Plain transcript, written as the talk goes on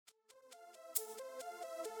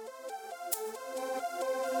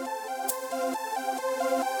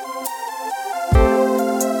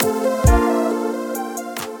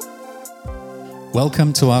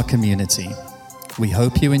Welcome to our community. We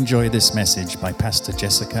hope you enjoy this message by Pastor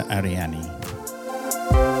Jessica Ariani.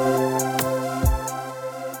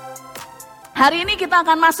 Hari ini kita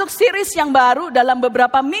akan masuk series yang baru dalam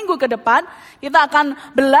beberapa minggu ke depan. Kita akan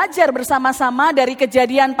belajar bersama-sama dari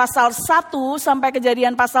Kejadian pasal 1 sampai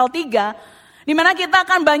Kejadian pasal 3. Di mana kita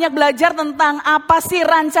akan banyak belajar tentang apa sih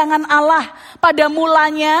rancangan Allah pada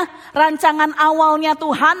mulanya, rancangan awalnya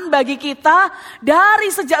Tuhan bagi kita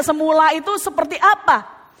dari sejak semula itu seperti apa.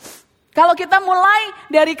 Kalau kita mulai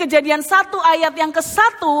dari Kejadian 1 ayat yang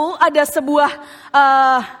ke-1, ada sebuah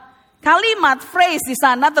kalimat, phrase di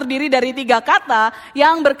sana terdiri dari 3 kata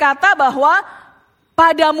yang berkata bahwa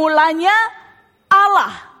pada mulanya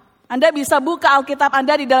Allah. Anda bisa buka Alkitab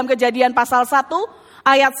Anda di dalam Kejadian pasal 1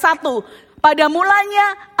 ayat 1. Pada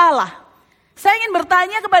mulanya Allah. Saya ingin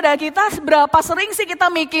bertanya kepada kita, seberapa sering sih kita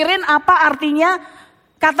mikirin apa artinya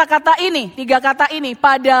kata-kata ini, 3 kata ini,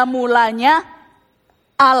 pada mulanya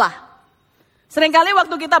Allah. Seringkali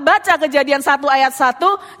waktu kita baca Kejadian 1 ayat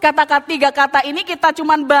 1, kata-kata 3 kata ini kita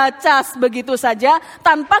cuman baca begitu saja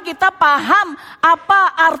tanpa kita paham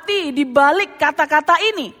apa arti di balik kata-kata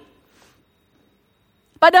ini.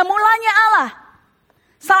 Pada mulanya Allah.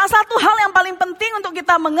 Salah satu hal yang paling penting untuk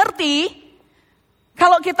kita mengerti,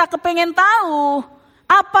 kalau kita kepengen tahu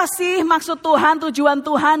apa sih maksud Tuhan, tujuan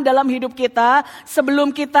Tuhan dalam hidup kita sebelum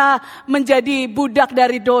kita menjadi budak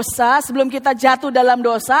dari dosa, sebelum kita jatuh dalam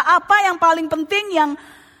dosa, apa yang paling penting yang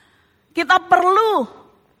kita perlu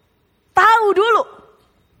tahu dulu.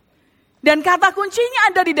 Dan kata kuncinya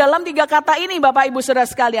ada di dalam 3 kata ini, Bapak Ibu Saudara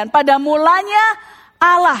sekalian. Pada mulanya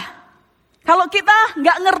Allah. Kalau kita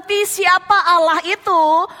nggak ngerti siapa Allah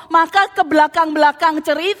itu, maka ke belakang-belakang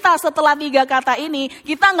cerita setelah 3 kata ini,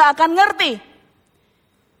 kita nggak akan ngerti.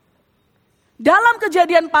 Dalam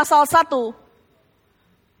Kejadian pasal 1,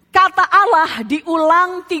 kata Allah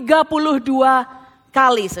diulang 32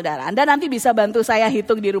 kali, saudara. Anda nanti bisa bantu saya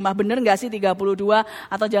hitung di rumah, bener nggak sih 32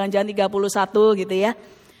 atau jangan-jangan 31 gitu ya.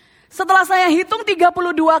 Setelah saya hitung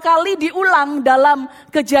 32 kali diulang dalam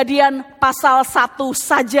Kejadian pasal 1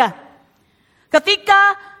 saja.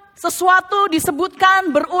 Ketika sesuatu disebutkan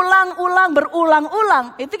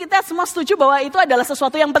berulang-ulang, itu kita semua setuju bahwa itu adalah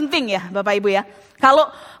sesuatu yang penting ya Bapak Ibu ya. Kalau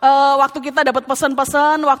waktu kita dapat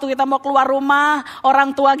pesan-pesan, waktu kita mau keluar rumah,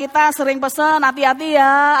 orang tua kita sering pesan hati-hati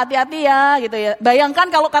ya gitu ya. Bayangkan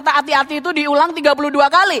kalau kata hati-hati itu diulang 32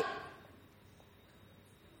 kali.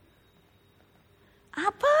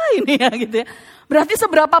 Apa ini ya gitu ya. Berarti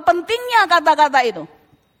seberapa pentingnya kata-kata itu.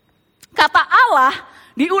 Kata Allah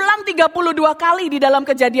diulang 32 kali di dalam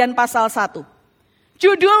Kejadian pasal 1.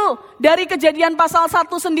 Judul dari Kejadian pasal 1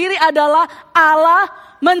 sendiri adalah Allah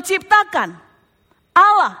menciptakan.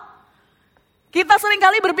 Allah. Kita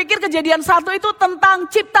seringkali berpikir Kejadian 1 itu tentang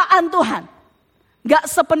ciptaan Tuhan. Gak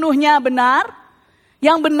sepenuhnya benar.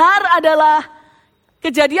 Yang benar adalah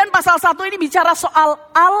Kejadian pasal 1 ini bicara soal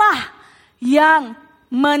Allah yang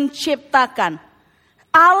menciptakan.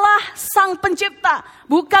 Allah sang pencipta,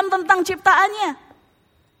 bukan tentang ciptaannya.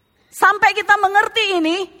 Sampai kita mengerti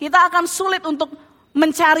ini, kita akan sulit untuk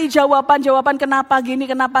mencari jawaban-jawaban kenapa gini,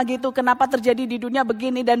 kenapa gitu, kenapa terjadi di dunia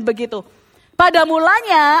begini dan begitu. Pada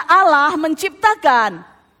mulanya Allah menciptakan.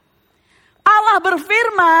 Allah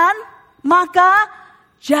berfirman, maka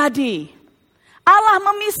jadi. Allah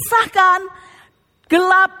memisahkan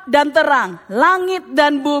gelap dan terang, langit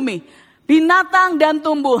dan bumi, binatang dan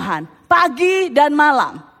tumbuhan, pagi dan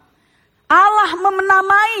malam. Allah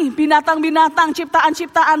menamai binatang-binatang,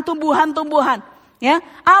 ciptaan-ciptaan, tumbuhan-tumbuhan. Ya,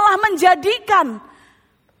 Allah menjadikan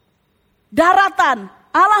daratan,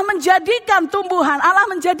 Allah menjadikan tumbuhan, Allah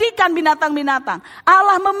menjadikan binatang-binatang.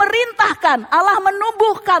 Allah memerintahkan, Allah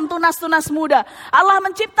menumbuhkan tunas-tunas muda. Allah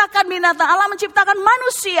menciptakan binatang, Allah menciptakan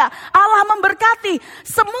manusia. Allah memberkati.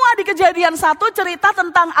 Semua di Kejadian 1 cerita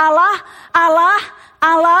tentang Allah,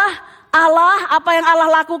 apa yang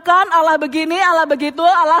Allah lakukan, Allah begini, Allah begitu,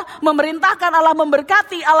 Allah memerintahkan, Allah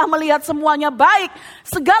memberkati, Allah melihat semuanya baik.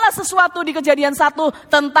 Segala sesuatu di Kejadian 1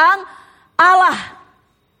 tentang Allah.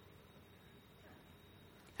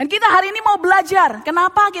 Dan kita hari ini mau belajar,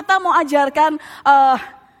 kenapa kita mau ajarkan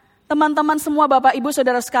teman-teman semua Bapak Ibu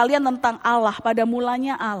Saudara sekalian tentang Allah, pada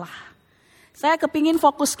mulanya Allah. Saya kepingin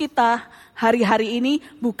fokus kita hari-hari ini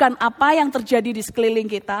bukan apa yang terjadi di sekeliling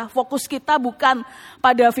kita. Fokus kita bukan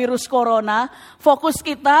pada virus corona. Fokus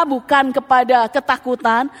kita bukan kepada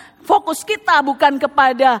ketakutan. Fokus kita bukan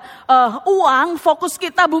kepada uang. Fokus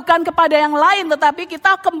kita bukan kepada yang lain. Tetapi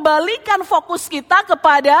kita kembalikan fokus kita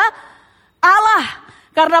kepada Allah.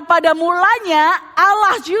 Karena pada mulanya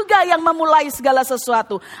Allah juga yang memulai segala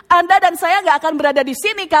sesuatu. Anda dan saya gak akan berada di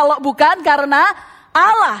sini kalau bukan karena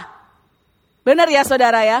Allah. Benar ya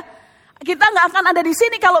saudara ya? Kita nggak akan ada di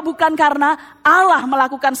sini kalau bukan karena Allah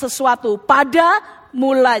melakukan sesuatu pada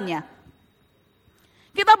mulanya.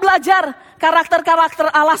 Kita belajar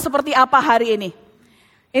karakter-karakter Allah seperti apa hari ini.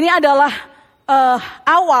 Ini adalah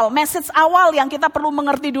message awal yang kita perlu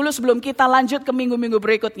mengerti dulu sebelum kita lanjut ke minggu-minggu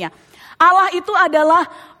berikutnya. Allah itu adalah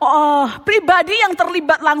pribadi yang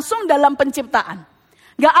terlibat langsung dalam penciptaan.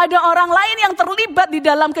 Gak ada orang lain yang terlibat di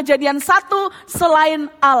dalam Kejadian 1 selain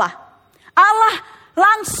Allah. Allah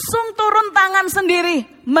langsung turun tangan sendiri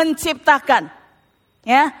menciptakan.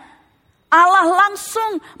 Ya. Allah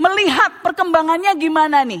langsung melihat perkembangannya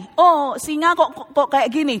gimana nih. Oh, singa kok kayak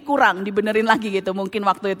gini, kurang dibenerin lagi gitu mungkin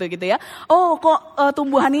waktu itu gitu ya. Oh, kok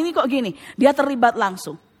tumbuhan ini kok gini. Dia terlibat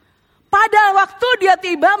langsung. Pada waktu dia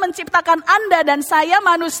tiba menciptakan Anda dan saya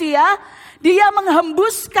manusia, dia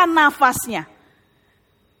menghembuskan nafasnya.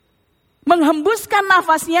 Menghembuskan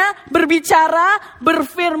nafasnya, berbicara,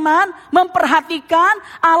 berfirman, memperhatikan.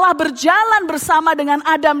 Allah berjalan bersama dengan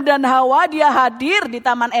Adam dan Hawa. Dia hadir di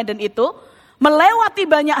Taman Eden itu, melewati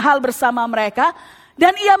banyak hal bersama mereka,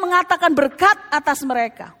 dan ia mengatakan berkat atas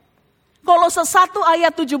mereka. Kolose 1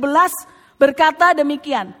 ayat 17 berkata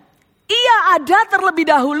demikian. Ia ada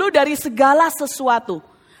terlebih dahulu dari segala sesuatu,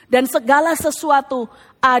 dan segala sesuatu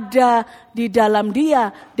ada di dalam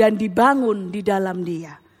Dia dan dibangun di dalam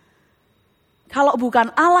Dia. Kalau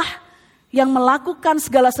bukan Allah yang melakukan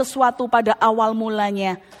segala sesuatu pada awal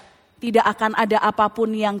mulanya, tidak akan ada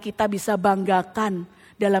apapun yang kita bisa banggakan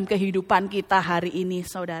dalam kehidupan kita hari ini,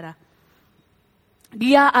 saudara.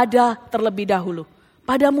 Dia ada terlebih dahulu.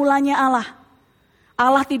 Pada mulanya Allah.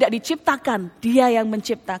 Allah tidak diciptakan, Dia yang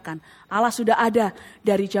menciptakan. Allah sudah ada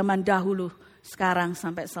dari zaman dahulu, sekarang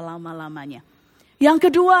sampai selama-lamanya. Yang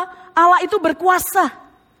kedua, Allah itu berkuasa.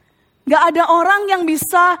 Gak ada orang yang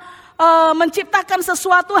bisa menciptakan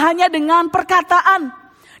sesuatu hanya dengan perkataan,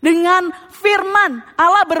 dengan firman.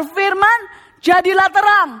 Allah berfirman, jadilah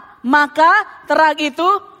terang, maka terang itu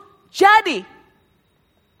jadi.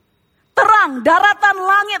 Terang, daratan,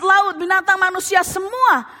 langit, laut, binatang, manusia,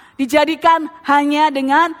 semua dijadikan hanya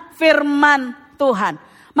dengan firman Tuhan.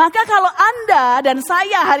 Maka kalau Anda dan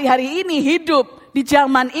saya hari-hari ini hidup di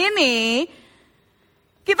zaman ini,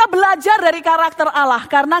 kita belajar dari karakter Allah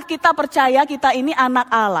karena kita percaya kita ini anak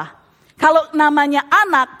Allah. Kalau namanya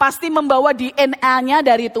anak pasti membawa DNA-nya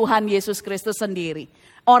dari Tuhan Yesus Kristus sendiri.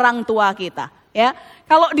 Orang tua kita. Ya.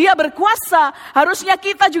 Kalau Dia berkuasa, harusnya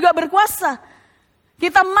kita juga berkuasa.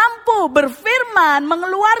 Kita mampu berfirman,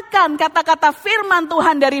 mengeluarkan kata-kata firman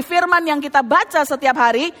Tuhan dari firman yang kita baca setiap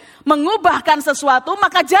hari. Mengubahkan sesuatu,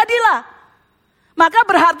 maka jadilah. Maka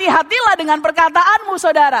berhati-hatilah dengan perkataanmu,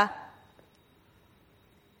 saudara.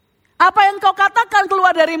 Apa yang kau katakan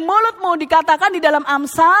keluar dari mulutmu dikatakan di dalam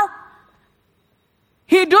Amsal.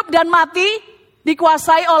 Hidup dan mati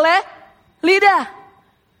dikuasai oleh lidah.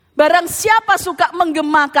 Barang siapa suka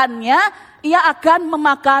menggemakannya, ia akan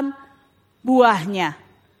memakan buahnya.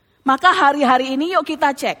 Maka hari-hari ini yuk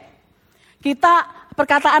kita cek.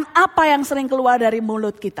 Perkataan apa yang sering keluar dari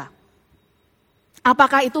mulut kita?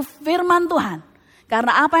 Apakah itu firman Tuhan?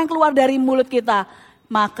 Karena apa yang keluar dari mulut kita,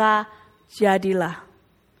 maka jadilah.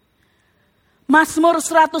 Mazmur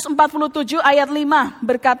 147 ayat 5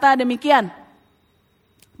 berkata demikian.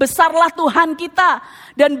 Besarlah Tuhan kita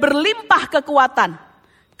dan berlimpah kekuatan.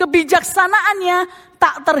 Kebijaksanaannya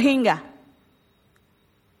tak terhingga.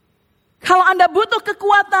 Kalau Anda butuh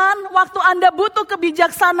kekuatan, waktu Anda butuh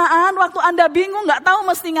kebijaksanaan, waktu Anda bingung gak tahu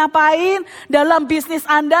mesti ngapain dalam bisnis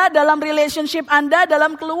Anda, dalam relationship Anda,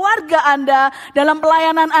 dalam keluarga Anda, dalam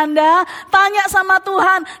pelayanan Anda, tanya sama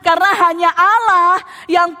Tuhan. Karena hanya Allah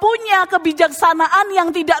yang punya kebijaksanaan yang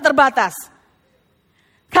tidak terbatas.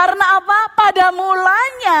 Karena apa? Pada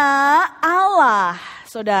mulanya Allah,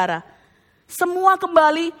 saudara. Semua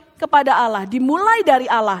kembali kepada Allah. Dimulai dari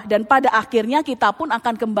Allah. Dan pada akhirnya kita pun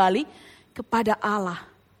akan kembali kepada Allah.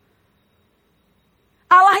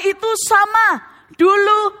 Allah itu sama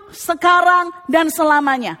dulu, sekarang, dan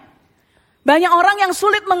selamanya. Banyak orang yang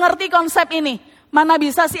sulit mengerti konsep ini. Mana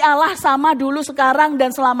bisa sih Allah sama dulu, sekarang,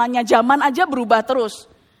 dan selamanya. Zaman aja berubah terus.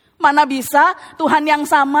 Mana bisa Tuhan yang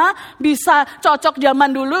sama, bisa cocok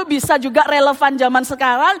zaman dulu, bisa juga relevan zaman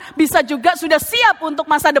sekarang, bisa juga sudah siap untuk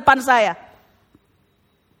masa depan saya.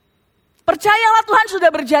 Percayalah Tuhan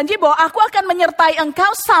sudah berjanji bahwa aku akan menyertai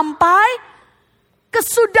engkau sampai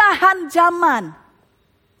kesudahan zaman.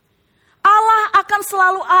 Allah akan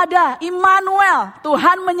selalu ada, Immanuel,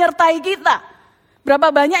 Tuhan menyertai kita.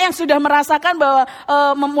 Berapa banyak yang sudah merasakan bahwa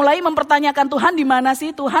mulai mempertanyakan Tuhan di mana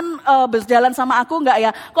sih? Tuhan berjalan sama aku enggak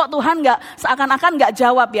ya? Kok Tuhan enggak seakan-akan enggak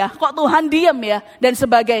jawab ya? Kok Tuhan diam ya? Dan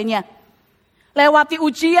sebagainya. Lewati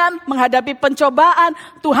ujian, menghadapi pencobaan,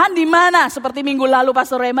 Tuhan di mana? Seperti minggu lalu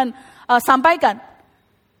Pastor Raymond sampaikan.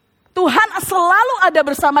 Tuhan selalu ada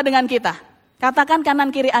bersama dengan kita. Katakan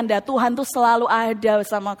kanan kiri Anda, Tuhan tuh selalu ada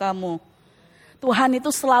bersama kamu. Tuhan itu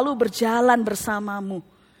selalu berjalan bersamamu.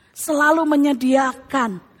 Selalu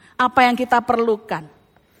menyediakan apa yang kita perlukan.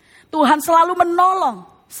 Tuhan selalu menolong,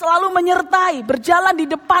 selalu menyertai, berjalan di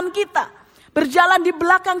depan kita, berjalan di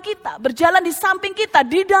belakang kita, berjalan di samping kita,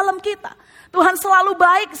 di dalam kita. Tuhan selalu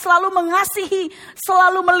baik, selalu mengasihi,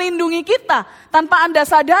 selalu melindungi kita. Tanpa Anda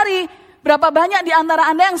sadari, berapa banyak di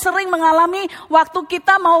antara Anda yang sering mengalami waktu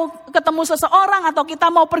kita mau ketemu seseorang atau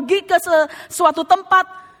kita mau pergi ke suatu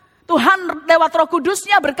tempat, Tuhan lewat Roh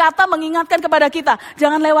Kudus-Nya berkata, mengingatkan kepada kita,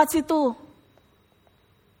 jangan lewat situ.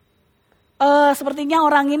 Sepertinya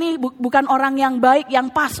orang ini bukan orang yang baik, yang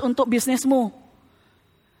pas untuk bisnismu.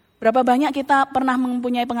 Berapa banyak kita pernah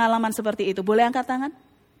mempunyai pengalaman seperti itu? Boleh angkat tangan?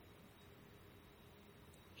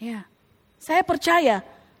 Ya, saya percaya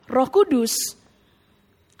Roh Kudus,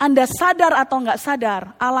 Anda sadar atau enggak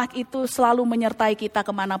sadar, Allah itu selalu menyertai kita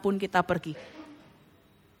kemanapun kita pergi.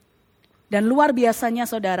 Dan luar biasanya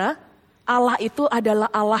saudara, Allah itu adalah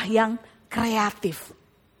Allah yang kreatif.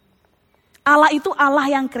 Allah itu Allah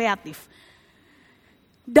yang kreatif.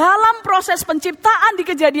 Dalam proses penciptaan di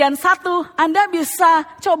Kejadian 1, Anda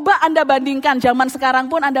bisa coba Anda bandingkan. Zaman sekarang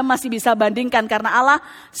pun Anda masih bisa bandingkan. Karena Allah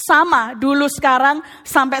sama dulu sekarang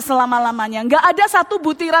sampai selama-lamanya. Nggak ada satu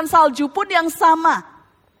butiran salju pun yang sama.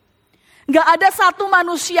 Nggak ada satu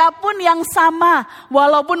manusia pun yang sama.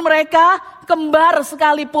 Walaupun mereka kembar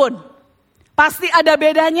sekalipun. Pasti ada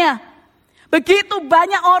bedanya. Begitu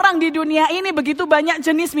banyak orang di dunia ini, begitu banyak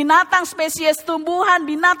jenis binatang, spesies tumbuhan,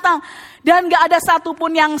 binatang. Dan gak ada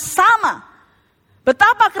satupun yang sama.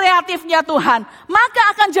 Betapa kreatifnya Tuhan. Maka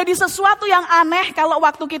akan jadi sesuatu yang aneh kalau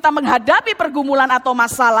waktu kita menghadapi pergumulan atau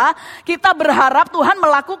masalah, kita berharap Tuhan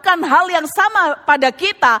melakukan hal yang sama pada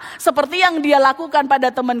kita, seperti yang Dia lakukan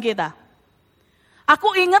pada teman kita.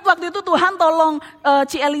 Aku ingat waktu itu Tuhan tolong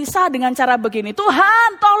Ci Elisa dengan cara begini.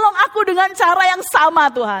 Tuhan tolong aku dengan cara yang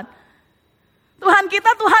sama Tuhan. Tuhan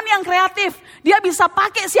kita Tuhan yang kreatif. Dia bisa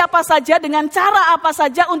pakai siapa saja dengan cara apa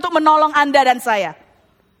saja untuk menolong Anda dan saya.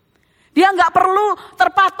 Dia nggak perlu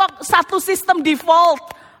terpatok satu sistem default.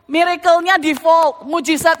 Miracle-nya default.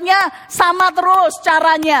 Mujizatnya sama terus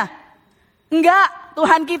caranya. Enggak,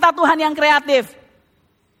 Tuhan kita Tuhan yang kreatif.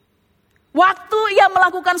 Waktu Ia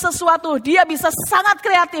melakukan sesuatu, Dia bisa sangat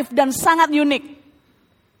kreatif dan sangat unik.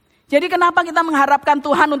 Jadi kenapa kita mengharapkan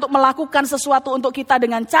Tuhan untuk melakukan sesuatu untuk kita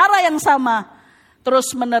dengan cara yang sama?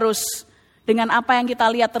 Terus menerus dengan apa yang kita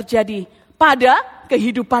lihat terjadi pada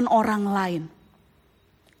kehidupan orang lain.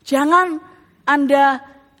 Jangan Anda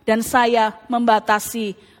dan saya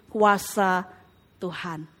membatasi kuasa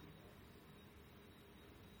Tuhan.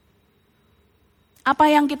 Apa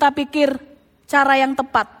yang kita pikir cara yang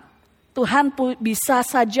tepat, Tuhan bisa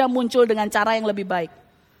saja muncul dengan cara yang lebih baik.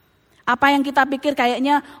 Apa yang kita pikir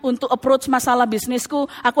kayaknya untuk approach masalah bisnisku,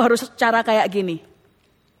 aku harus cara kayak gini.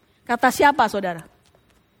 Kata siapa saudara?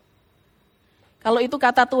 Kalau itu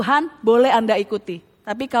kata Tuhan, boleh Anda ikuti.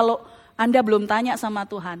 Tapi kalau Anda belum tanya sama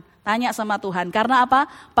Tuhan, tanya sama Tuhan. Karena apa?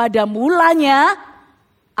 Pada mulanya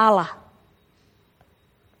Allah.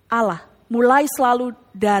 Allah, mulai selalu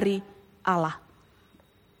dari Allah.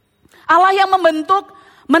 Allah yang membentuk,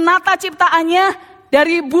 menata ciptaannya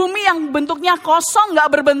dari bumi yang bentuknya kosong, gak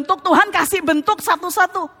berbentuk. Tuhan kasih bentuk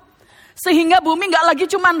satu-satu. Sehingga bumi gak lagi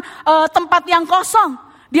cuman tempat yang kosong.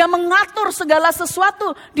 Dia mengatur segala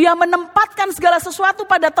sesuatu. Dia menempatkan segala sesuatu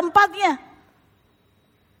pada tempatnya.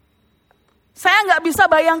 Saya nggak bisa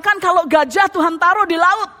bayangkan kalau gajah Tuhan taruh di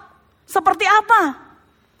laut. Seperti apa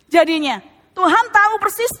jadinya? Tuhan tahu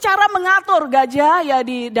persis cara mengatur gajah ya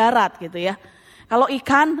di darat gitu ya. Kalau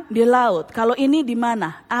ikan di laut. Kalau ini di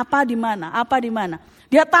mana? Apa di mana? Apa di mana?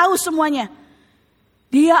 Dia tahu semuanya.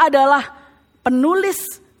 Dia adalah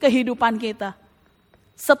penulis kehidupan kita.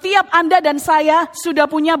 Setiap Anda dan saya sudah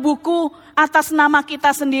punya buku atas nama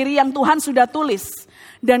kita sendiri yang Tuhan sudah tulis.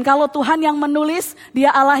 Dan kalau Tuhan yang menulis,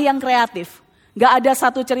 Dia Allah yang kreatif. Gak ada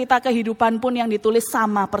satu cerita kehidupan pun yang ditulis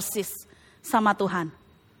sama persis sama Tuhan.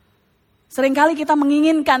 Seringkali kita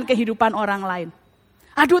menginginkan kehidupan orang lain.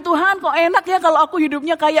 Aduh Tuhan, kok enak ya kalau aku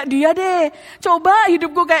hidupnya kayak dia deh. Coba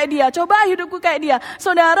hidupku kayak dia, coba hidupku kayak dia.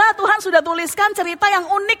 Saudara, Tuhan sudah tuliskan cerita yang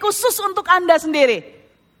unik khusus untuk Anda sendiri.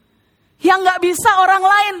 Yang gak bisa orang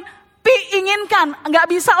lain inginkan, gak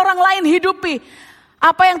bisa orang lain hidupi.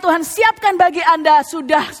 Apa yang Tuhan siapkan bagi Anda,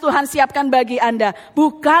 sudah Tuhan siapkan bagi Anda.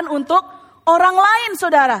 Bukan untuk orang lain,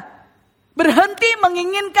 saudara. Berhenti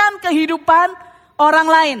menginginkan kehidupan orang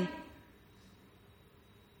lain.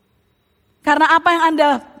 Karena apa yang Anda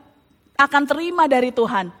akan terima dari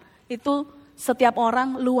Tuhan, itu setiap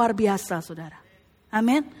orang luar biasa, saudara.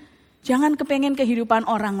 Amin. Jangan kepengen kehidupan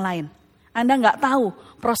orang lain. Anda nggak tahu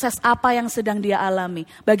proses apa yang sedang dia alami.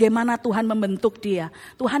 Bagaimana Tuhan membentuk dia.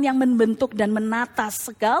 Tuhan yang membentuk dan menata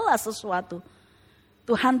segala sesuatu.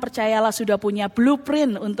 Tuhan percayalah sudah punya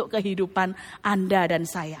blueprint untuk kehidupan Anda dan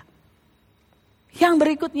saya. Yang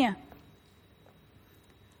berikutnya.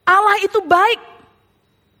 Allah itu baik.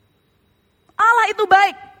 Allah itu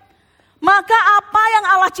baik. Maka apa yang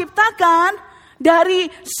Allah ciptakan dari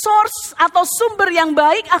source atau sumber yang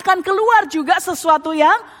baik akan keluar juga sesuatu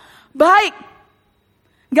yang baik.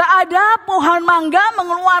 Gak ada pohon mangga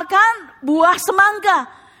mengeluarkan buah semangka.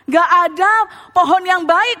 Gak ada pohon yang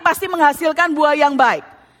baik pasti menghasilkan buah yang baik.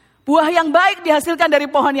 Buah yang baik dihasilkan dari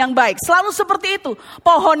pohon yang baik. Selalu seperti itu.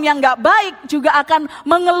 Pohon yang gak baik juga akan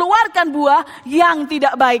mengeluarkan buah yang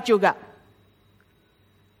tidak baik juga.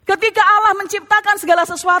 Ketika Allah menciptakan segala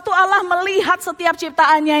sesuatu, Allah melihat setiap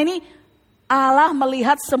ciptaannya ini. Allah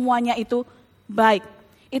melihat semuanya itu baik.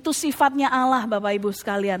 Itu sifatnya Allah, Bapak Ibu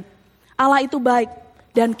sekalian. Allah itu baik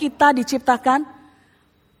dan kita diciptakan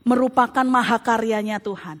merupakan mahakaryanya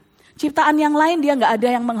Tuhan. Ciptaan yang lain dia gak ada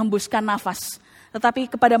yang menghembuskan nafas.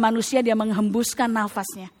 Tetapi kepada manusia dia menghembuskan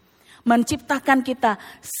nafasnya. Menciptakan kita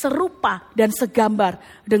serupa dan segambar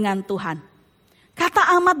dengan Tuhan.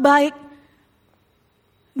 Kata amat baik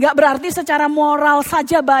gak berarti secara moral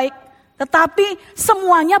saja baik. Tetapi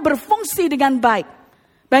semuanya berfungsi dengan baik.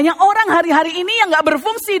 Banyak orang hari-hari ini yang gak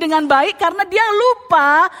berfungsi dengan baik karena dia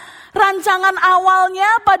lupa rancangan awalnya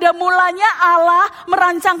pada mulanya Allah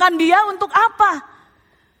merancangkan dia untuk apa.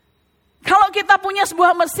 Kalau kita punya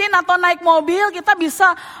sebuah mesin atau naik mobil, kita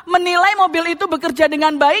bisa menilai mobil itu bekerja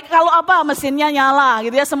dengan baik kalau apa mesinnya nyala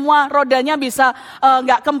gitu ya, semua rodanya bisa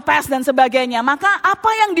gak kempes dan sebagainya. Maka apa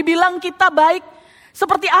yang dibilang kita baik,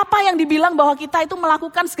 seperti apa yang dibilang bahwa kita itu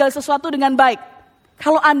melakukan segala sesuatu dengan baik.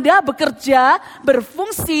 Kalau Anda bekerja,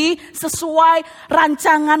 berfungsi sesuai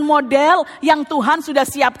rancangan model yang Tuhan sudah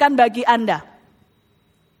siapkan bagi Anda.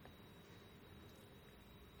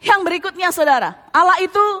 Yang berikutnya saudara, Allah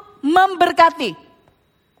itu memberkati.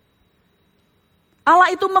 Allah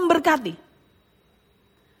itu memberkati.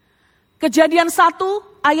 Kejadian 1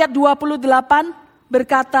 ayat 28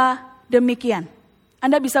 berkata demikian.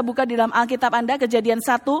 Anda bisa buka di dalam Alkitab Anda, Kejadian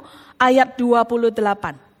 1 ayat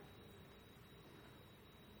 28.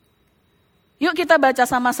 Yuk kita baca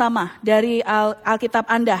sama-sama dari Alkitab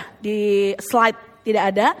Anda, di slide tidak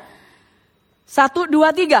ada. 1, 2,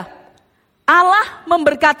 3. Allah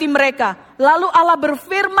memberkati mereka. Lalu Allah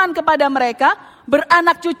berfirman kepada mereka,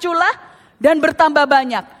 beranak cuculah dan bertambah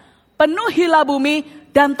banyak. Penuhilah bumi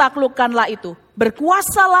dan taklukkanlah itu.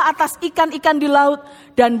 Berkuasalah atas ikan-ikan di laut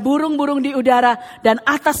dan burung-burung di udara dan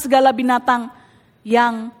atas segala binatang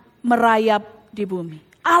yang merayap di bumi.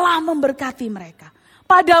 Allah memberkati mereka.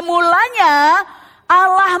 Pada mulanya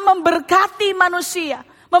Allah memberkati manusia,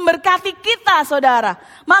 memberkati kita saudara.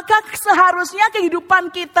 Maka seharusnya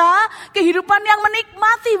kehidupan kita, kehidupan yang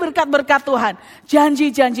menikmati berkat-berkat Tuhan.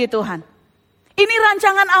 Janji-janji Tuhan. Ini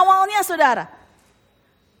rancangan awalnya saudara.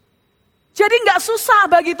 Jadi gak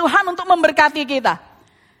susah bagi Tuhan untuk memberkati kita.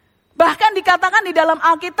 Bahkan dikatakan di dalam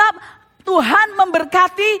Alkitab, Tuhan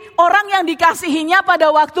memberkati orang yang dikasihinya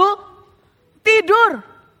pada waktu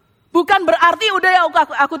tidur. Bukan berarti udah ya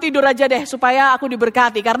aku tidur aja deh supaya aku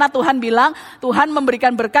diberkati. Karena Tuhan bilang Tuhan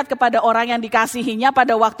memberikan berkat kepada orang yang dikasihinya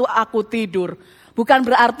pada waktu aku tidur. Bukan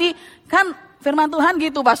berarti kan firman Tuhan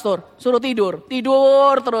gitu pastor, suruh tidur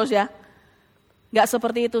terus ya. Gak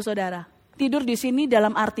seperti itu saudara. Tidur di sini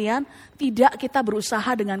dalam artian tidak kita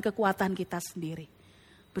berusaha dengan kekuatan kita sendiri.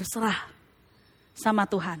 Berserah sama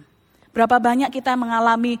Tuhan. Berapa banyak kita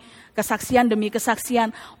mengalami kesaksian demi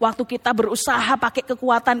kesaksian. Waktu kita berusaha pakai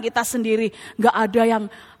kekuatan kita sendiri. Gak ada yang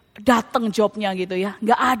datang jobnya gitu ya.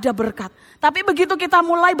 Gak ada berkat. Tapi begitu kita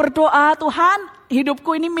mulai berdoa, Tuhan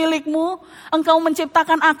hidupku ini milikmu. Engkau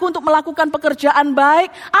menciptakan aku untuk melakukan pekerjaan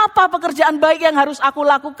baik. Apa pekerjaan baik yang harus aku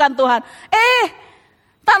lakukan Tuhan?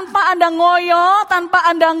 Tanpa Anda ngoyo, tanpa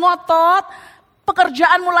Anda ngotot,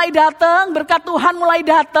 pekerjaan mulai datang, berkat Tuhan mulai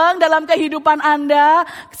datang dalam kehidupan Anda.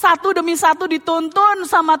 Satu demi satu dituntun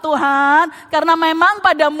sama Tuhan. Karena memang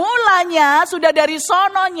pada mulanya, sudah dari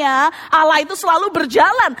sononya, Allah itu selalu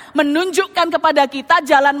berjalan. Menunjukkan kepada kita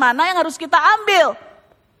jalan mana yang harus kita ambil.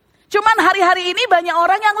 Cuman hari-hari ini banyak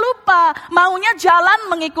orang yang lupa. Maunya jalan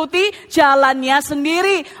mengikuti jalannya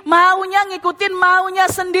sendiri. Maunya ngikutin maunya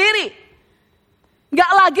sendiri. Gak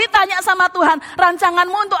lagi tanya sama Tuhan,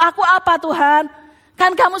 rancanganmu untuk aku apa Tuhan?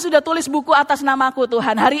 Kan kamu sudah tulis buku atas namaku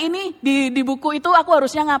Tuhan. Hari ini di buku itu aku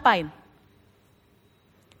harusnya ngapain?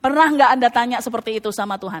 Pernah gak Anda tanya seperti itu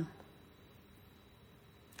sama Tuhan?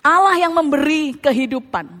 Allah yang memberi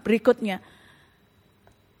kehidupan berikutnya.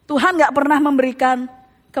 Tuhan gak pernah memberikan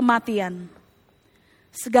kematian.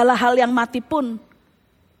 Segala hal yang mati pun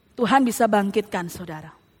Tuhan bisa bangkitkan,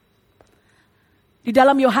 saudara. Di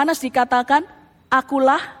dalam Yohanes dikatakan,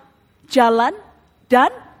 akulah jalan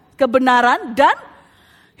dan kebenaran dan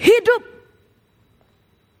hidup.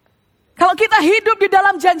 Kalau kita hidup di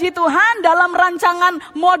dalam janji Tuhan, dalam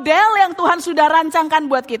rancangan model yang Tuhan sudah rancangkan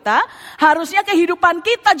buat kita, harusnya kehidupan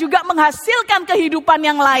kita juga menghasilkan kehidupan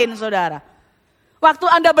yang lain, saudara. Waktu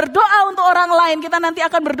Anda berdoa untuk orang lain, kita nanti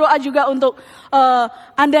akan berdoa juga untuk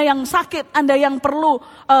Anda yang sakit, Anda yang perlu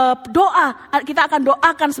doa. Kita akan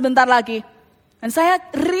doakan sebentar lagi. Dan saya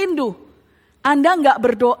rindu, Anda nggak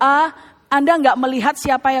berdoa, Anda nggak melihat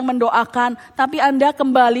siapa yang mendoakan, tapi Anda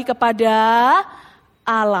kembali kepada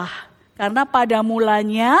Allah. Karena pada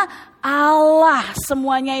mulanya Allah,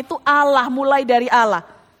 semuanya itu Allah, mulai dari Allah.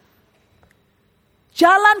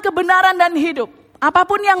 Jalan kebenaran dan hidup.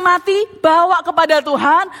 Apapun yang mati, bawa kepada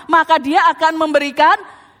Tuhan, maka Dia akan memberikan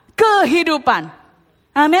kehidupan.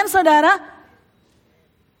 Amin, saudara.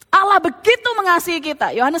 Allah begitu mengasihi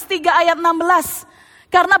kita. Yohanes 3 ayat 16.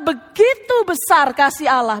 Karena begitu besar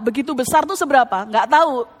kasih Allah. Begitu besar tuh seberapa? Gak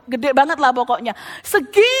tahu, gede banget lah pokoknya.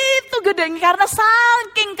 Segitu gede, karena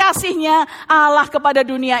saking kasihnya Allah kepada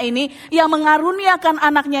dunia ini, yang mengaruniakan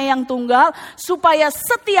anaknya yang tunggal, supaya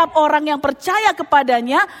setiap orang yang percaya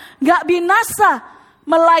kepadanya gak binasa,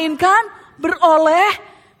 melainkan beroleh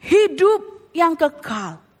hidup yang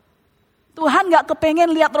kekal. Tuhan gak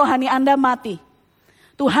kepengen lihat rohani Anda mati.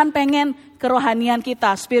 Tuhan pengen kerohanian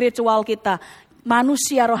kita, spiritual kita,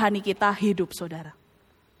 manusia rohani kita hidup, saudara.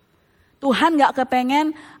 Tuhan gak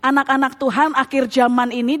kepengen anak-anak Tuhan akhir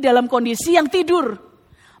zaman ini dalam kondisi yang tidur,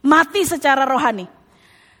 mati secara rohani.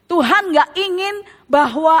 Tuhan gak ingin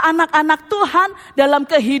bahwa anak-anak Tuhan dalam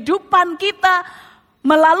kehidupan kita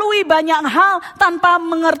melalui banyak hal tanpa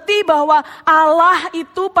mengerti bahwa Allah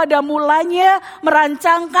itu pada mulanya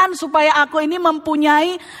merancangkan supaya aku ini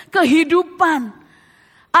mempunyai kehidupan.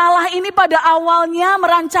 Allah ini pada awalnya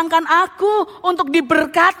merancangkan aku untuk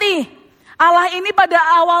diberkati. Allah ini pada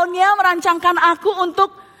awalnya merancangkan aku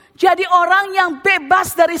untuk jadi orang yang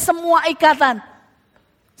bebas dari semua ikatan.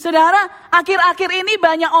 Saudara, akhir-akhir ini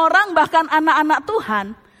banyak orang, bahkan anak-anak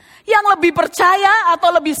Tuhan, yang lebih percaya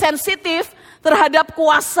atau lebih sensitif terhadap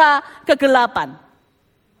kuasa kegelapan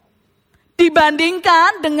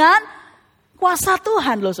dibandingkan dengan kuasa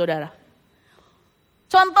Tuhan loh, saudara.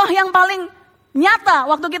 Contoh yang paling nyata,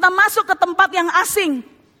 waktu kita masuk ke tempat yang asing,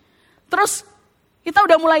 terus kita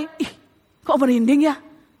udah mulai, kok merinding ya?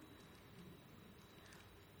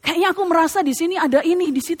 Kayaknya aku merasa di sini ada ini,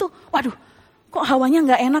 di situ. Waduh, kok hawanya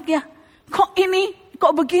nggak enak ya? Kok ini,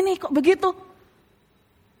 kok begini, kok begitu?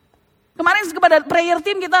 Kemarin kepada prayer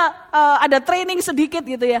team kita ada training sedikit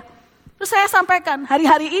gitu ya. Terus saya sampaikan,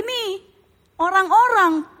 hari-hari ini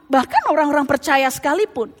orang-orang, bahkan orang-orang percaya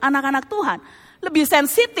sekalipun, anak-anak Tuhan, lebih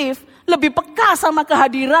sensitif, lebih peka sama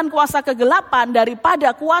kehadiran kuasa kegelapan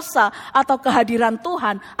daripada kuasa atau kehadiran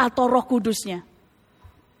Tuhan atau Roh Kudusnya.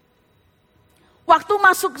 Waktu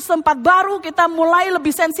masuk ke tempat baru, kita mulai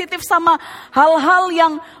lebih sensitif sama hal-hal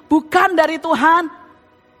yang bukan dari Tuhan.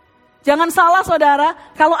 Jangan salah, saudara,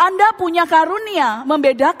 kalau Anda punya karunia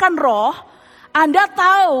membedakan roh, Anda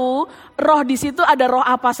tahu roh di situ ada roh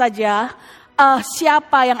apa saja,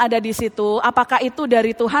 siapa yang ada di situ, apakah itu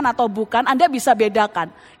dari Tuhan atau bukan, Anda bisa bedakan.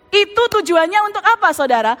 Itu tujuannya untuk apa,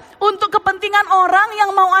 saudara? Untuk kepentingan orang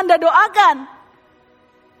yang mau Anda doakan.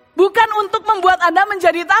 Bukan untuk membuat Anda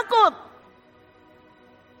menjadi takut.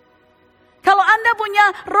 Kalau Anda punya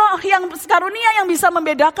roh yang karunia yang bisa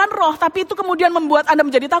membedakan roh, tapi itu kemudian membuat Anda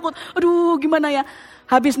menjadi takut. Aduh, gimana ya?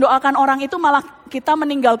 Habis doakan orang itu malah kita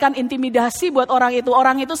meninggalkan intimidasi buat orang itu.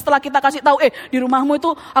 Orang itu setelah kita kasih tahu, di rumahmu itu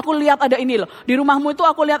aku lihat ada ini loh. Di rumahmu itu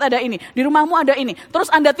aku lihat ada ini. Di rumahmu ada ini. Terus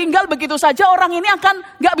Anda tinggal begitu saja, orang ini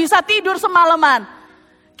akan gak bisa tidur semalaman.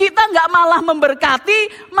 Kita gak malah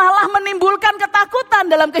memberkati, malah menimbulkan ketakutan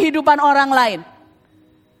dalam kehidupan orang lain.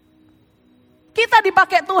 Kita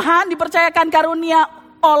dipakai Tuhan, dipercayakan karunia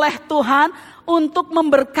oleh Tuhan untuk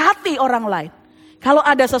memberkati orang lain. Kalau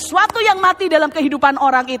ada sesuatu yang mati dalam kehidupan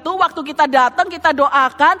orang itu, waktu kita datang, kita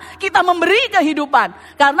doakan, kita memberi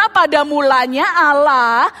kehidupan. Karena pada mulanya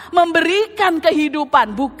Allah memberikan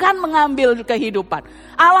kehidupan, bukan mengambil kehidupan.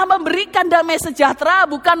 Allah memberikan damai sejahtera,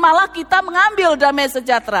 bukan malah kita mengambil damai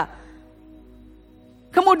sejahtera.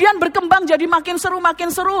 Kemudian berkembang jadi makin seru.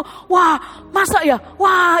 Wah, masa ya?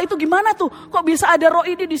 Wah, itu gimana tuh? Kok bisa ada roh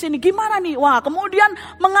ini di sini? Gimana nih? Wah, kemudian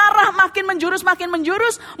mengarah makin menjurus,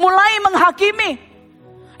 mulai menghakimi.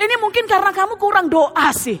 Ini mungkin karena kamu kurang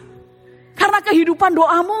doa sih. Karena kehidupan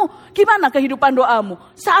doamu, gimana kehidupan doamu?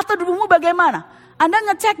 Saat teduhmu bagaimana?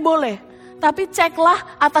 Anda ngecek boleh, tapi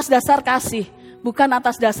ceklah atas dasar kasih. bukan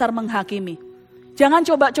atas dasar menghakimi. Jangan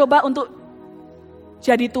coba-coba untuk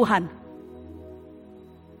jadi Tuhan.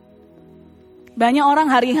 Banyak orang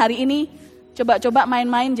hari-hari ini coba-coba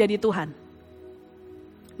main-main jadi Tuhan.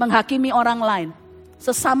 Menghakimi orang lain.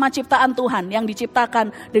 Sesama ciptaan Tuhan yang diciptakan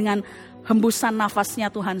dengan hembusan nafasnya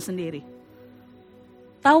Tuhan sendiri.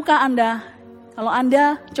 Tahukah Anda, kalau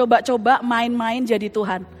Anda coba-coba main-main jadi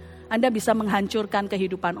Tuhan, Anda bisa menghancurkan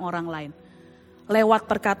kehidupan orang lain. Lewat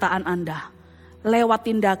perkataan Anda, lewat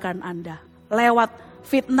tindakan Anda, lewat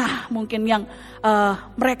fitnah mungkin yang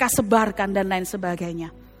mereka sebarkan dan lain sebagainya.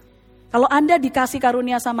 Kalau Anda dikasih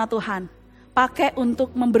karunia sama Tuhan, pakai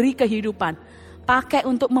untuk memberi kehidupan, pakai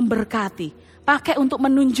untuk memberkati, pakai untuk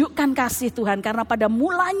menunjukkan kasih Tuhan. Karena pada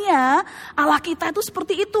mulanya Allah kita itu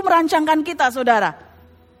seperti itu merancangkan kita, saudara.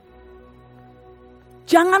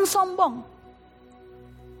 Jangan sombong.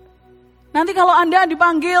 Nanti kalau Anda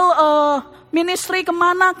dipanggil ministry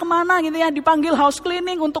kemana gitu ya, dipanggil house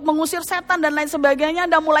cleaning untuk mengusir setan dan lain sebagainya,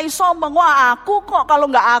 Anda mulai sombong. Wah, aku kok,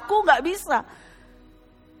 kalau aku nggak bisa.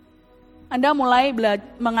 Anda mulai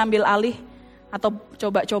mengambil alih atau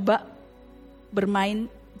coba-coba bermain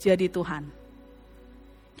jadi Tuhan.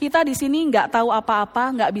 Kita di sini nggak tahu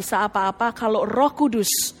apa-apa, nggak bisa apa-apa kalau Roh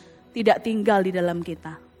Kudus tidak tinggal di dalam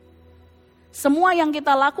kita. Semua yang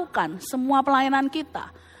kita lakukan, semua pelayanan kita,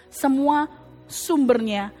 semua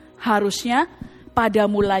sumbernya harusnya pada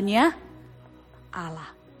mulanya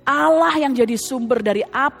Allah. Allah yang jadi sumber dari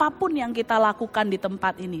apapun yang kita lakukan di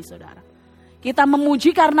tempat ini, saudara. Kita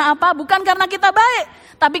memuji karena apa? Bukan karena kita baik,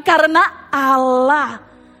 tapi karena Allah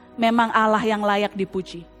memang Allah yang layak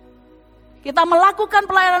dipuji. Kita melakukan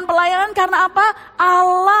pelayanan-pelayanan karena apa?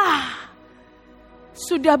 Allah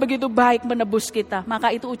sudah begitu baik menebus kita.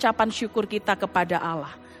 Maka itu ucapan syukur kita kepada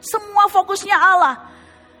Allah. Semua fokusnya Allah.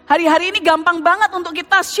 Hari-hari ini gampang banget untuk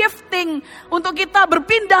kita shifting, untuk kita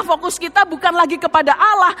berpindah fokus kita bukan lagi kepada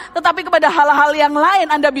Allah, tetapi kepada hal-hal yang lain.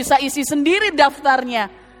 Anda bisa isi sendiri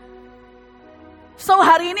daftarnya. So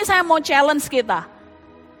hari ini saya mau challenge kita.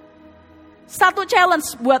 Satu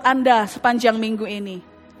challenge buat Anda sepanjang minggu ini.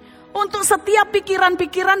 Untuk setiap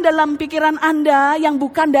pikiran-pikiran dalam pikiran Anda yang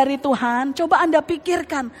bukan dari Tuhan, coba Anda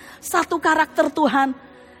pikirkan satu karakter Tuhan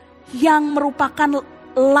yang merupakan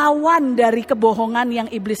lawan dari kebohongan yang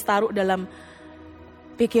iblis taruh dalam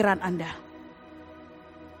pikiran Anda.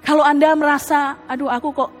 Kalau Anda merasa, aduh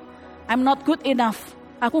aku kok I'm not good enough,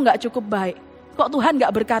 aku gak cukup baik. Kok Tuhan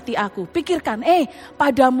gak berkati aku? Pikirkan,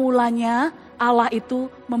 pada mulanya Allah itu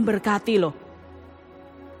memberkati loh.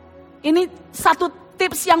 Ini satu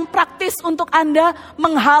tips yang praktis untuk Anda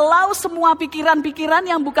menghalau semua pikiran-pikiran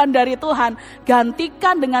yang bukan dari Tuhan.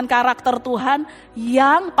 Gantikan dengan karakter Tuhan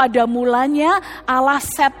yang pada mulanya Allah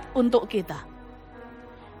set untuk kita.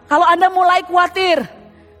 Kalau Anda mulai khawatir,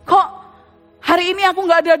 kok hari ini aku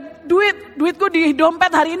gak ada duitku di dompet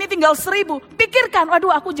hari ini tinggal 1.000. Pikirkan,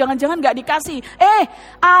 waduh aku jangan-jangan gak dikasih.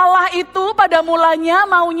 Allah itu pada mulanya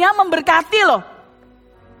maunya memberkati loh.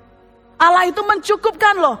 Allah itu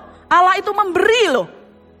mencukupkan loh. Allah itu memberi loh.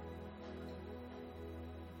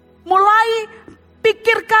 Mulai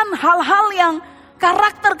pikirkan hal-hal yang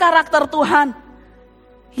karakter-karakter Tuhan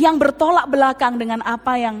yang bertolak belakang dengan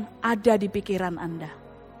apa yang ada di pikiran Anda.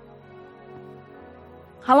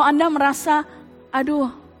 Kalau Anda merasa, aduh,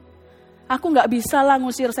 aku gak bisa lah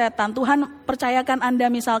ngusir setan. Tuhan percayakan Anda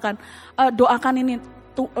misalkan, doakan ini,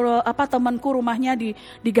 temanku rumahnya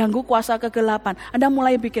diganggu kuasa kegelapan. Anda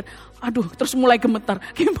mulai pikir, aduh, terus mulai gemetar.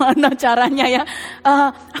 Gimana caranya ya?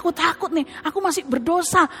 Aku takut nih, aku masih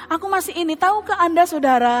berdosa, aku masih ini. Tahukah Anda,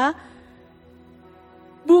 saudara?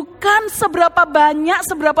 Bukan seberapa banyak,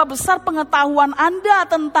 seberapa besar pengetahuan Anda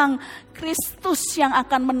tentang Kristus yang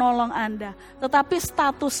akan menolong Anda. Tetapi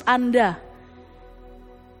status Anda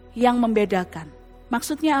yang membedakan.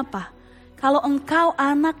 Maksudnya apa? Kalau engkau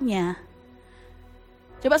anaknya,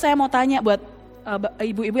 coba saya mau tanya buat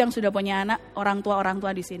ibu-ibu yang sudah punya anak, orang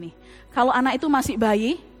tua di sini. Kalau anak itu masih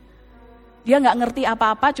bayi, dia nggak ngerti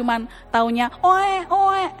apa-apa, cuman taunya oe.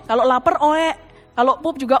 Kalau lapar oe, kalau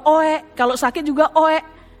pup juga oe, kalau sakit juga oe,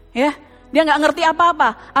 ya. Dia nggak ngerti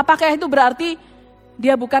apa-apa. Apakah itu berarti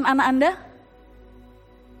dia bukan anak Anda?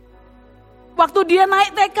 Waktu dia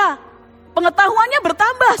naik TK, pengetahuannya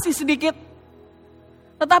bertambah sih sedikit.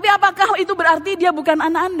 Tetapi apakah itu berarti dia bukan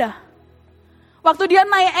anak Anda? Waktu dia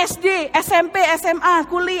naik SD, SMP, SMA,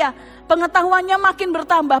 kuliah, pengetahuannya makin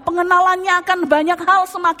bertambah, pengenalannya akan banyak hal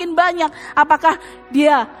semakin banyak. Apakah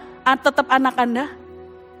dia tetap anak Anda?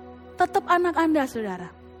 Tetap anak Anda, saudara.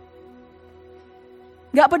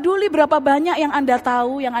 Gak peduli berapa banyak yang Anda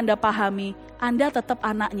tahu, yang Anda pahami, Anda tetap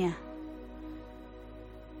anaknya.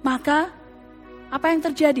 Maka, apa yang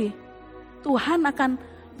terjadi? Tuhan akan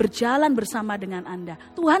berjalan bersama dengan Anda.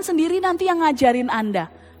 Tuhan sendiri nanti yang ngajarin Anda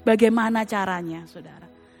bagaimana caranya, saudara.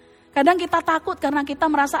 Kadang kita takut karena kita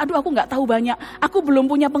merasa, aduh aku gak tahu banyak, aku belum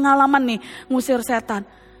punya pengalaman nih ngusir setan.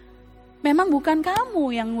 Memang bukan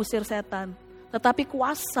kamu yang ngusir setan, tetapi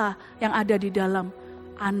kuasa yang ada di dalam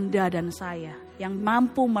Anda dan saya yang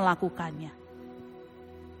mampu melakukannya.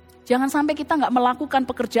 Jangan sampai kita gak melakukan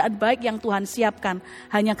pekerjaan baik yang Tuhan siapkan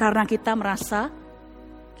hanya karena kita merasa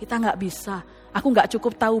kita gak bisa. Aku gak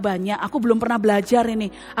cukup tahu banyak, aku belum pernah belajar ini,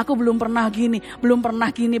 aku belum pernah gini, belum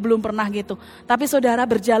pernah gitu. Tapi saudara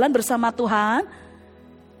berjalan bersama Tuhan,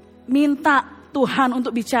 minta Tuhan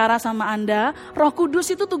untuk bicara sama Anda. Roh Kudus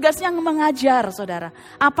itu tugasnya mengajar, saudara.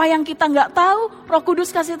 Apa yang kita gak tahu, Roh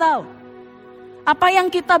Kudus kasih tahu. Apa yang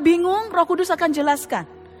kita bingung, Roh Kudus akan jelaskan.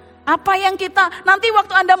 Apa yang kita, nanti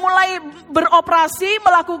waktu Anda mulai beroperasi,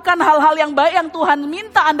 melakukan hal-hal yang baik yang Tuhan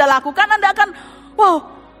minta Anda lakukan, Anda akan, wow,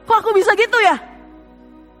 kok aku bisa gitu ya?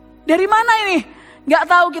 Dari mana ini? Gak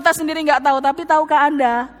tahu, kita sendiri gak tahu. Tapi tahukah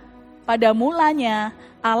Anda? Pada mulanya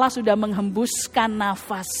Allah sudah menghembuskan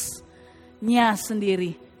nafasnya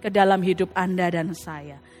sendiri ke dalam hidup Anda dan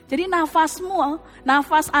saya. Jadi nafasmu,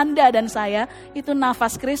 nafas Anda dan saya itu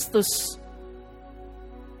nafas Kristus.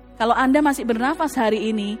 Kalau Anda masih bernafas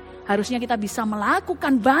hari ini, harusnya kita bisa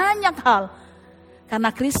melakukan banyak hal.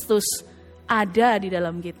 Karena Kristus ada di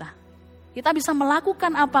dalam kita. Kita bisa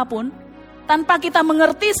melakukan apapun, tanpa kita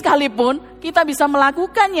mengerti sekalipun, kita bisa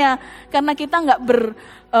melakukannya. Karena kita gak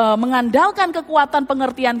mengandalkan kekuatan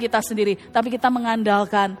pengertian kita sendiri, tapi kita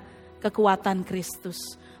mengandalkan kekuatan Kristus.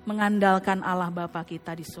 Mengandalkan Allah Bapa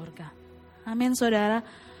kita di surga. Amin, saudara.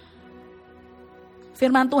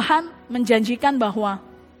 Firman Tuhan menjanjikan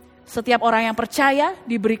bahwa setiap orang yang percaya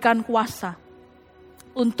diberikan kuasa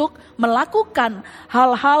untuk melakukan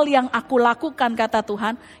hal-hal yang aku lakukan, kata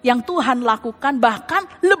Tuhan, yang Tuhan lakukan, bahkan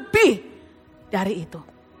lebih dari itu.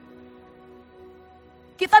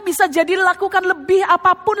 Kita bisa jadi lakukan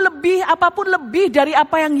apapun lebih dari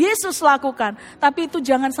apa yang Yesus lakukan. Tapi itu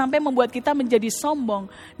jangan sampai membuat kita menjadi sombong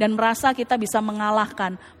dan merasa kita bisa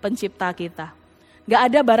mengalahkan pencipta kita. Gak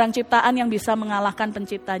ada barang ciptaan yang bisa mengalahkan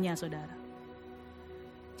penciptanya, saudara.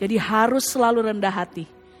 Jadi harus selalu rendah hati.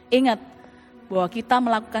 Ingat bahwa kita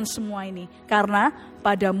melakukan semua ini karena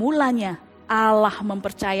pada mulanya Allah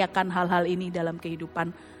mempercayakan hal-hal ini dalam kehidupan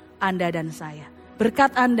Anda dan saya.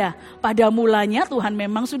 Berkat Anda, pada mulanya Tuhan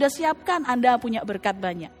memang sudah siapkan Anda punya berkat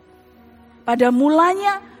banyak. Pada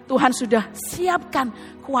mulanya Tuhan sudah siapkan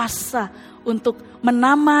kuasa untuk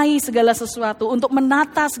menamai segala sesuatu, untuk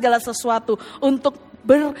menata segala sesuatu, untuk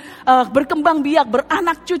berkembang biak,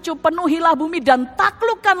 beranak cucu, penuhilah bumi dan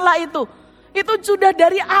taklukkanlah itu. Itu sudah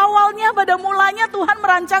dari awalnya, pada mulanya Tuhan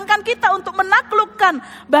merancangkan kita untuk menaklukkan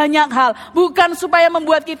banyak hal. Bukan supaya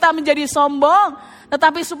membuat kita menjadi sombong,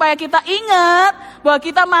 tetapi supaya kita ingat bahwa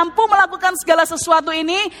kita mampu melakukan segala sesuatu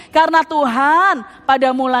ini karena Tuhan, pada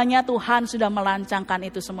mulanya Tuhan sudah merancangkan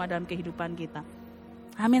itu semua dalam kehidupan kita.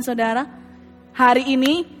 Amin, saudara. Hari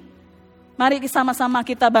ini, mari sama-sama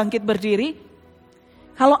kita bangkit berdiri.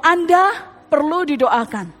 Kalau Anda perlu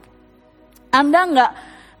didoakan, Anda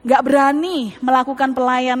nggak berani melakukan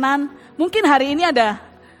pelayanan, mungkin hari ini ada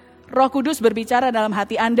Roh Kudus berbicara dalam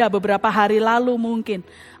hati Anda beberapa hari lalu mungkin.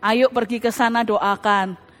 Ayo pergi ke sana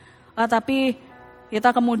doakan. Tapi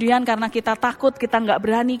kita kemudian karena kita takut, kita nggak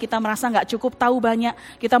berani, kita merasa nggak cukup tahu banyak,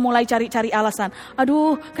 kita mulai cari-cari alasan.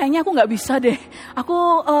 Aduh, kayaknya aku nggak bisa deh.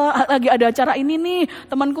 Aku lagi ada acara ini nih,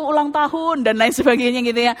 temanku ulang tahun dan lain sebagainya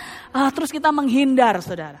gitu ya. Terus kita menghindar,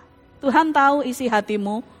 saudara. Tuhan tahu isi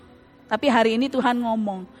hatimu, tapi hari ini Tuhan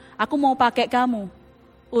ngomong, aku mau pakai kamu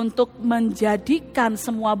untuk menjadikan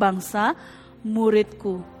semua bangsa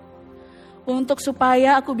muridku. Untuk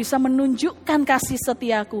supaya aku bisa menunjukkan kasih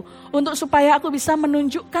setiaku. Untuk supaya aku bisa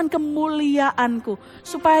menunjukkan kemuliaanku.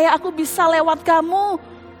 Supaya aku bisa lewat kamu,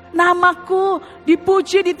 namaku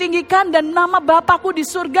dipuji, ditinggikan, dan nama Bapakku di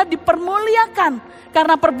surga dipermuliakan.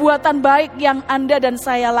 Karena perbuatan baik yang Anda dan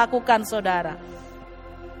saya lakukan, saudara.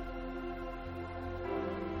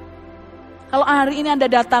 Kalau hari ini Anda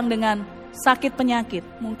datang dengan sakit penyakit,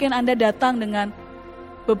 mungkin Anda datang dengan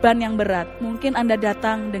beban yang berat, mungkin Anda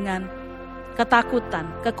datang dengan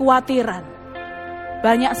ketakutan, kekhawatiran.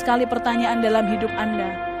 Banyak sekali pertanyaan dalam hidup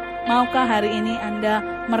Anda. Maukah hari ini Anda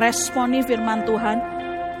meresponi firman Tuhan?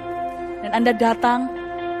 Dan Anda datang,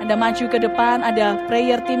 Anda maju ke depan, ada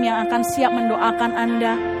prayer team yang akan siap mendoakan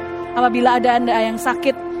Anda. Apabila ada Anda yang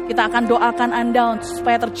sakit, kita akan doakan Anda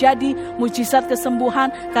supaya terjadi mujizat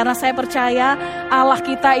kesembuhan. Karena saya percaya Allah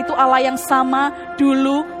kita itu Allah yang sama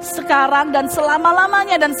dulu, sekarang, dan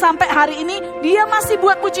selama-lamanya. Dan sampai hari ini Dia masih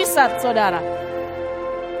buat mujizat, saudara.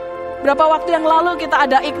 Berapa waktu yang lalu kita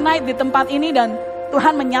ada Ignite di tempat ini dan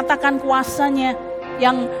Tuhan menyatakan kuasa-Nya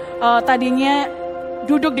yang tadinya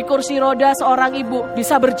duduk di kursi roda seorang ibu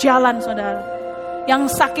bisa berjalan, saudara.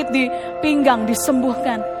 Yang sakit di pinggang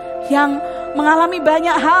disembuhkan. Yang mengalami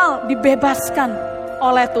banyak hal dibebaskan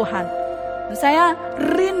oleh Tuhan. Dan saya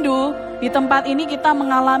rindu di tempat ini kita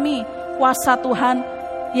mengalami kuasa Tuhan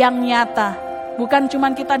yang nyata. Bukan cuma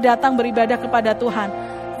kita datang beribadah kepada Tuhan,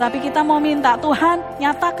 tapi kita mau minta, Tuhan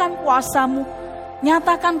nyatakan kuasa-Mu.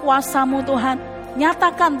 Nyatakan kuasa-Mu Tuhan.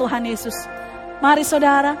 Nyatakan Tuhan Yesus. Mari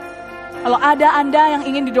saudara, kalau ada Anda yang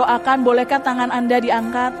ingin didoakan, bolehkah tangan Anda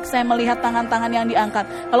diangkat? Saya melihat tangan-tangan yang diangkat.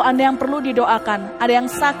 Kalau Anda yang perlu didoakan, ada yang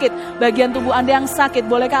sakit, bagian tubuh Anda yang sakit,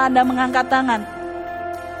 bolehkah Anda mengangkat tangan?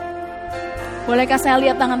 Bolehkah saya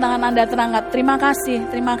lihat tangan-tangan Anda terangkat? Terima kasih,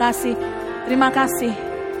 terima kasih, terima kasih.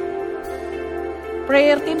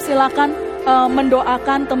 Prayer team silakan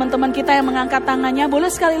mendoakan teman-teman kita yang mengangkat tangannya. Boleh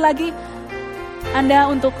sekali lagi Anda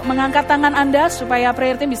untuk mengangkat tangan Anda supaya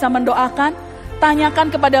prayer team bisa mendoakan. Tanyakan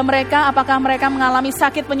kepada mereka apakah mereka mengalami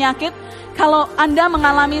sakit penyakit. Kalau Anda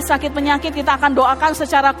mengalami sakit penyakit, kita akan doakan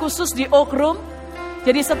secara khusus di Oak Room.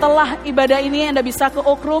 Jadi setelah ibadah ini Anda bisa ke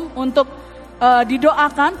Oak Room untuk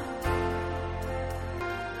didoakan.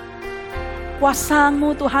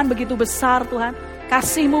 Kuasa-Mu Tuhan begitu besar Tuhan.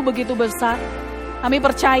 Kasih-Mu begitu besar. Kami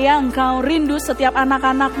percaya Engkau rindu setiap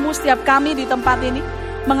anak-anak-Mu, setiap kami di tempat ini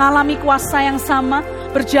mengalami kuasa yang sama,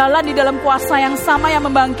 berjalan di dalam kuasa yang sama yang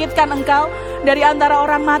membangkitkan Engkau dari antara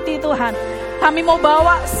orang mati Tuhan. Kami mau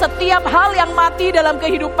bawa setiap hal yang mati dalam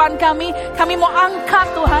kehidupan kami mau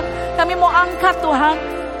angkat Tuhan, kami mau angkat Tuhan.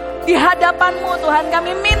 Di hadapan-Mu Tuhan,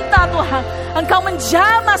 kami minta Tuhan, Engkau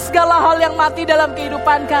menjamah segala hal yang mati dalam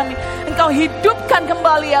kehidupan kami. Engkau hidupkan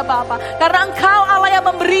kembali ya Bapa. Karena Engkau Allah yang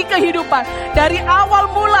memberi kehidupan. Dari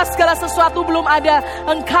awal mula segala sesuatu belum ada.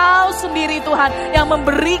 Engkau sendiri Tuhan yang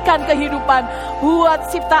memberikan kehidupan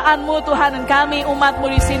buat ciptaan-Mu Tuhan. Dan kami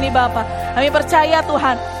umat-Mu di sini Bapa. Kami percaya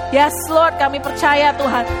Tuhan. Yes Lord, kami percaya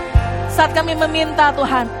Tuhan. Saat kami meminta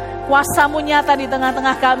Tuhan, kuasa-Mu nyata di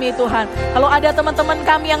tengah-tengah kami Tuhan. Kalau ada teman-teman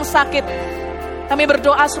kami yang sakit, kami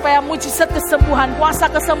berdoa supaya mujizat kesembuhan,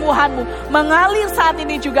 kuasa kesembuhan-Mu mengalir saat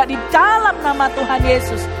ini juga di dalam nama Tuhan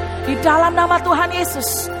Yesus. Di dalam nama Tuhan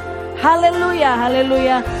Yesus. Haleluya,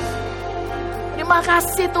 haleluya. Terima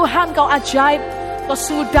kasih Tuhan, Kau ajaib, Kau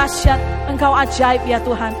sungguh dahsyat, Engkau ajaib ya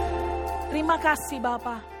Tuhan. Terima kasih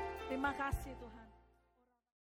Bapa. Terima kasih.